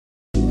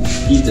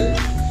Ether.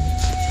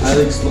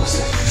 Highly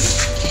explosive.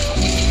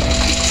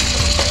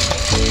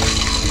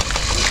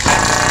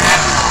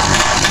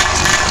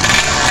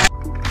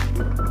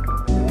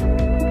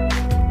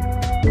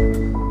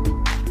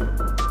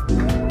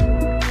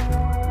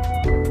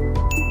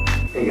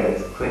 Hey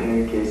guys, Clinton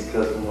here, Case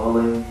Custom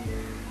Welding.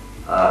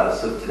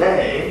 So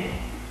today,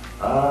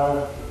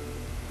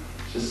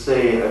 just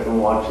say I've been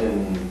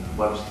watching a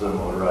bunch of the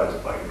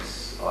motorized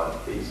bikes on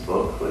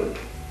Facebook. Like,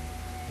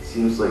 it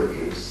seems like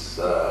there's,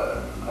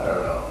 I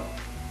don't know,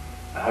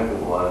 a heck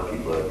of a lot of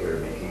people out there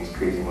making these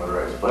crazy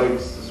motorized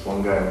bikes. This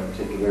one guy in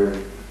particular,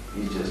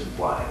 he's just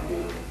flying,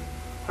 doing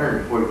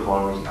 140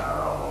 kilometers an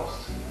hour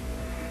almost.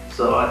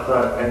 So I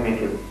thought I'd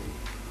make a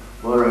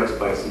motorized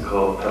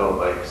bicycle, pedal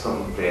bike,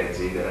 something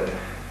fancy to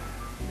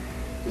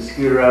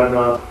scoot around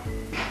on.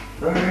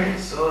 Alright,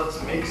 so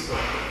let's make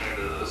something out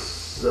of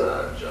this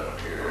junk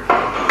here.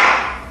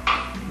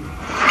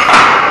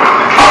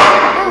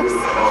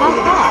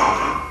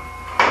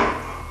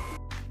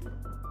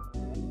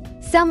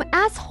 Some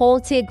asshole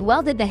TIG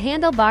welded the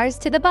handlebars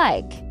to the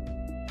bike.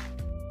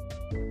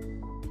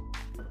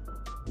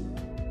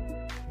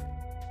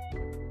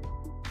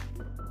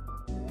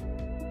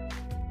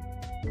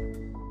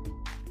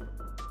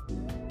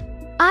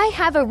 I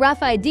have a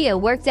rough idea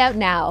worked out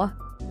now.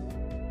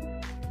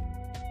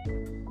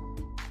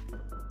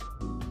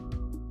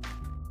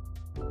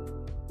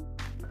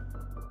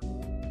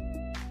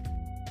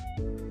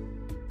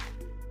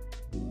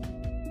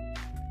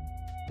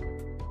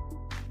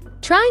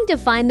 Trying to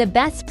find the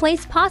best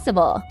place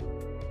possible.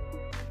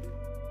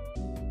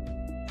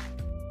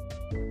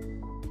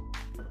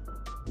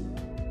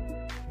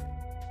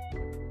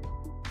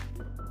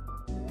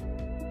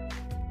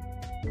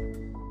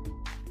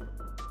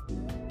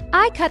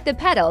 I cut the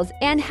pedals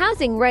and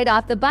housing right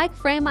off the bike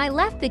frame. I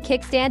left the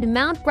kickstand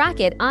mount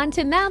bracket on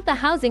to mount the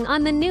housing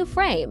on the new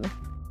frame.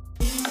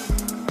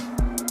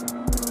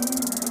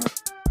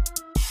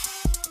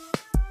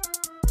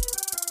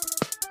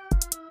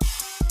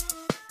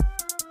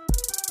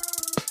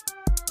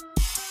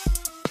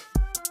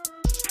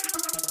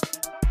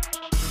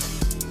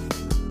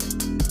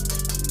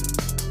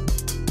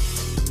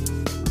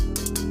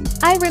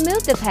 I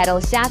removed the pedal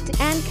shaft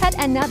and cut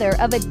another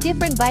of a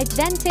different bike,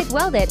 then TIG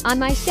welded on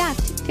my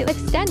shaft to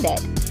extend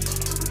it.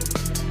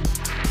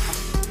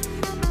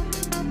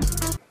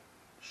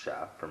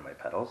 Shaft for my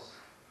pedals.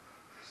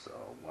 So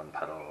one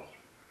pedal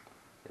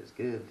is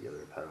good, the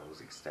other pedal is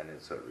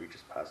extended so it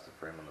reaches past the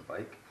frame on the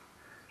bike.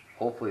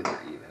 Hopefully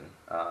they're even.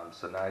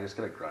 So now I just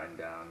gotta grind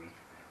down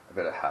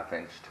about a 1/2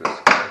 inch to a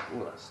square.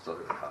 Ooh, that's still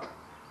really hot.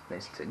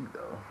 Nice TIG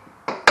though.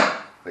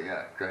 But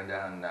yeah, grind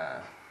down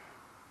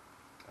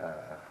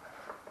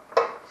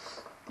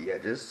the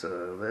edges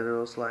so that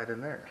it'll slide in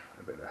there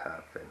about a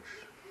 1/2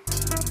 inch.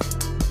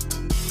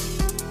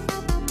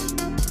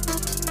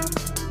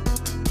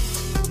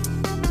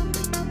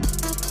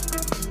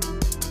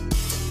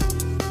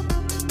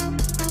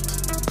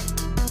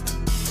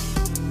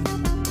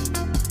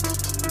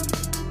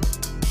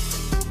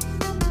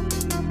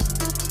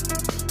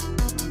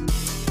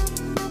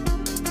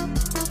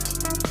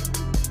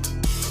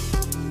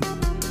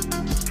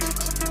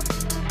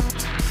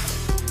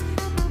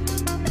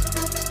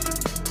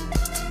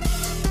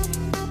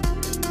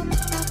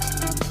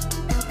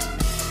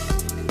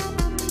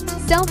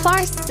 So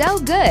far, so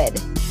good.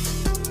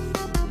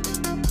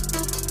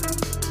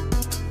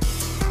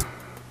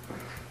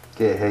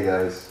 Okay, hey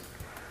guys.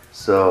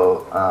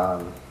 So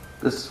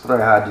this is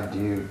what I had to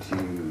do to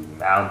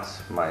mount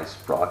my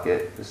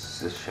sprocket.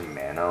 This is a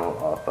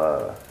Shimano off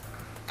a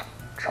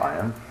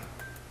Triumph.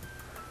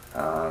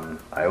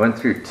 I went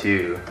through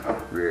 2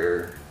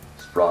 rear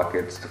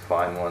sprockets to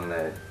find one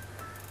that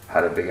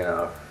had a big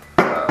enough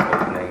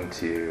opening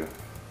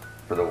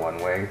for the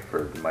one-way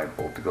for my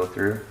bolt to go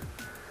through.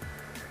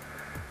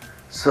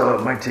 So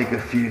it might take a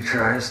few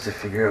tries to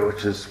figure out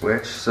which is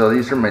which. So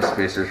these are my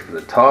spacers for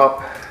the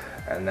top,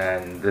 and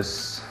then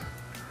this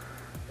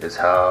is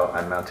how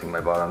I'm mounting my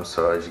bottom.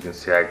 So as you can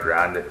see, I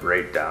ground it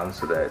right down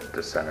so that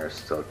the center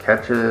still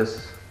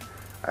catches.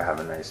 I have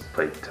a nice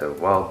plate to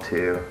weld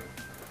to,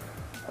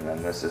 and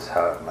then this is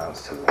how it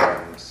mounts to the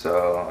rim.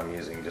 So I'm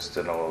using just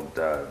an old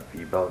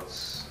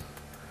V-belts.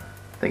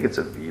 I think it's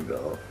a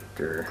V-belt.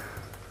 There are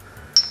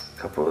a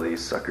couple of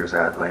these suckers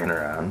I had laying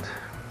around.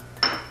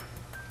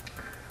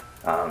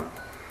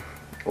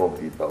 Old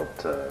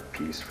V-belt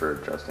piece for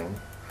adjusting.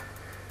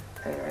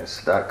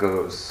 Anyways, that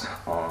goes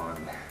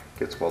on,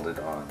 gets welded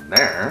on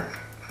there,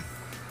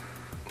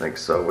 like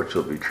so, which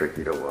will be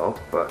tricky to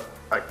weld, but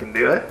I can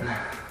do it.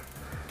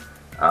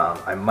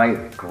 I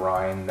might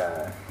grind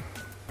the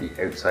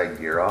outside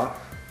gear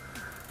off.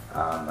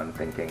 I'm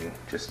thinking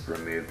just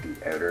remove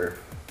the outer,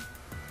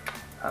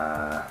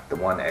 the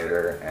one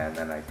outer, and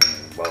then I can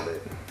weld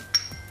it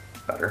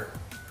better.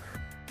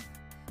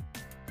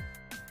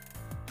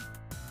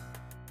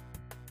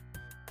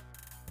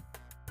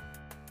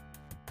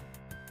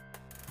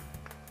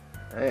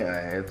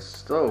 Anyway, it's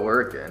still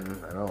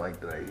working. I don't like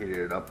that I heated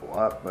it up a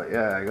lot, but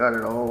yeah, I got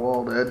it all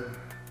welded,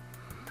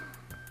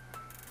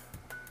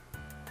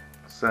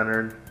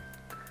 centered,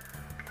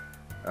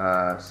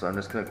 So I'm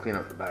just gonna clean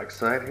up the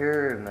backside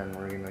here, and then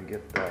we're gonna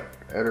get that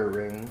outer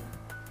ring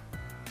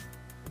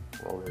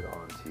welded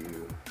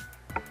onto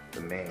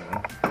the main.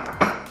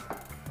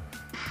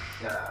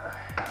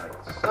 Like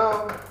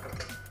so.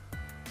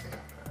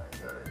 I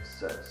got it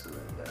set so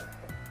then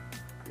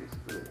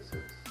basically it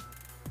sits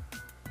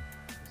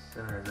as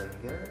center as I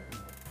can get it.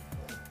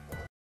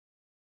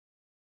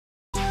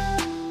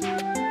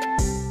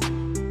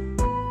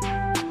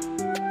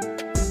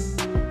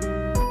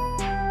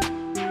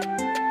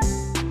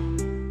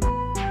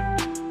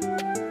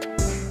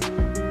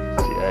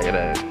 I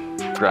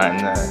gotta grind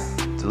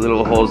the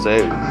little holes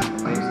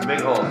out, make some big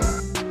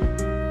holes.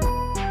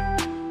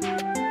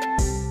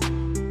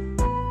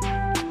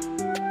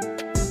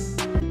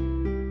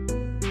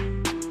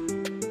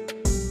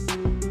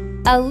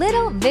 A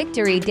little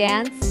victory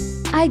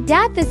dance. I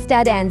dab the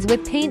stud ends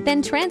with paint,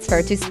 then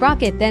transfer to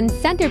sprocket, then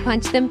center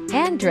punch them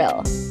and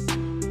drill.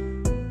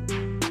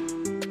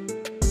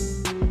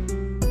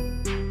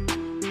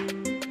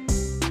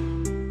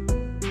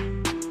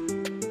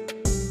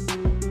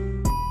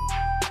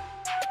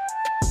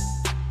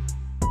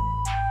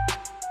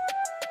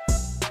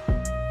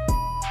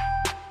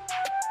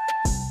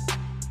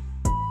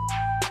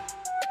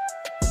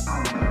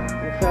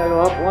 Try to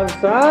go up one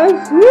side.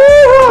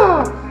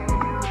 Yeehaw!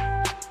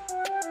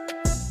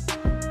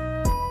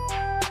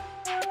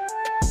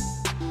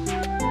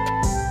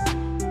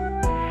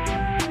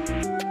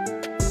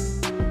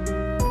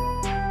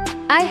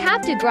 I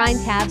have to grind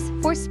tabs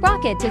for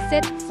sprocket to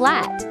sit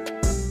flat.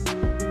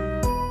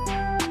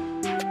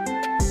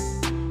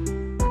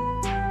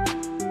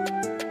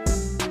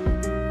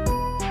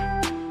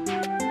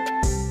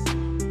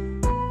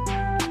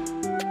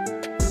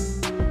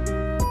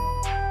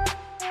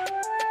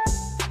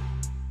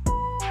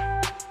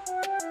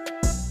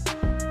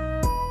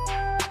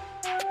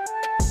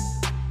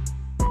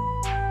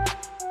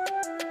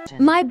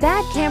 My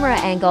bad camera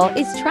angle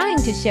is trying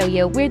to show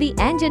you where the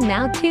engine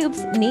mount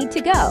tubes need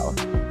to go.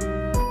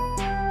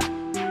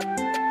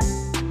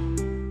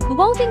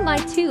 Bolting my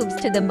tubes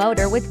to the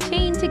motor with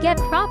chain to get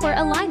proper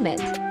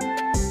alignment.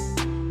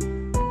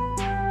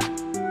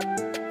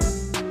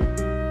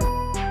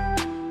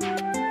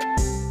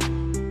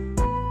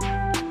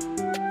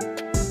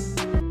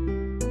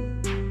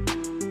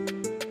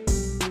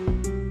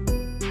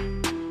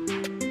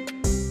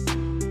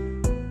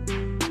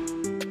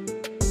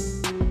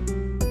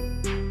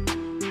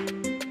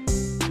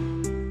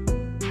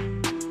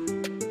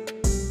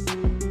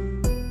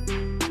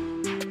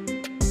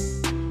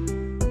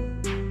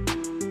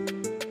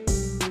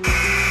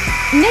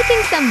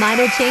 Making some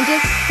minor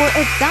changes for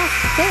exhaust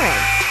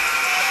clearance.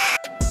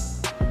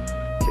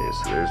 Okay,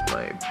 so there's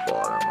my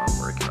bottom I'm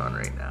working on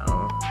right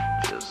now.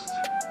 Just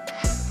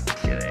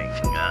getting,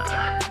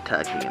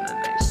 tacking in a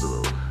nice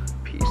little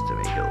piece to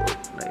make it look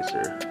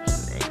nicer.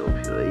 Just an angle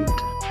plate.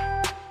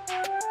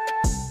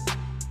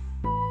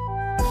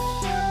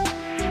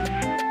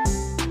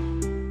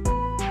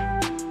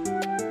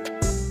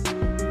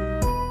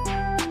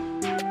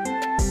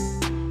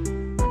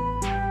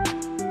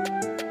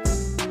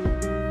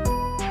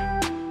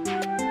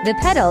 The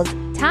pedals,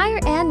 tire,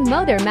 and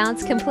motor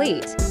mounts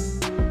complete.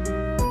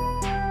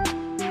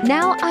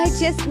 Now I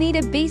just need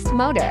a beast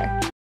motor.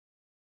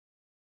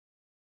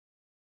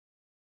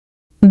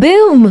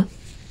 Boom!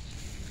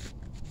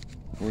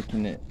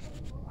 Working it.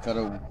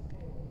 Gotta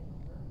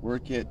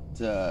work it,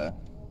 let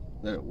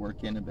it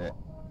work in a bit.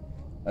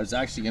 I was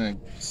actually gonna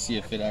see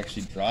if it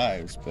actually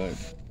drives, but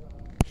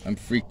I'm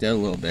freaked out a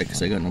little bit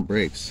because I got no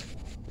brakes.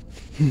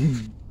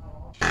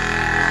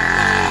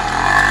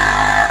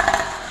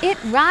 It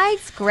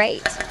rides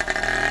great.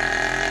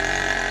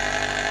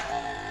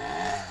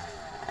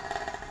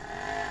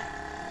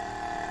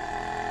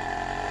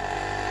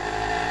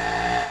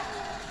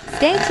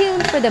 Stay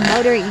tuned for the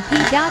Motor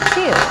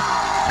EP.2.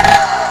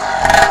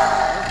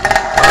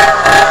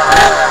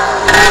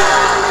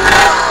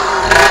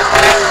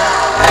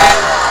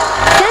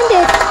 Send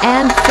it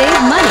and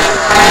save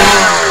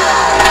money.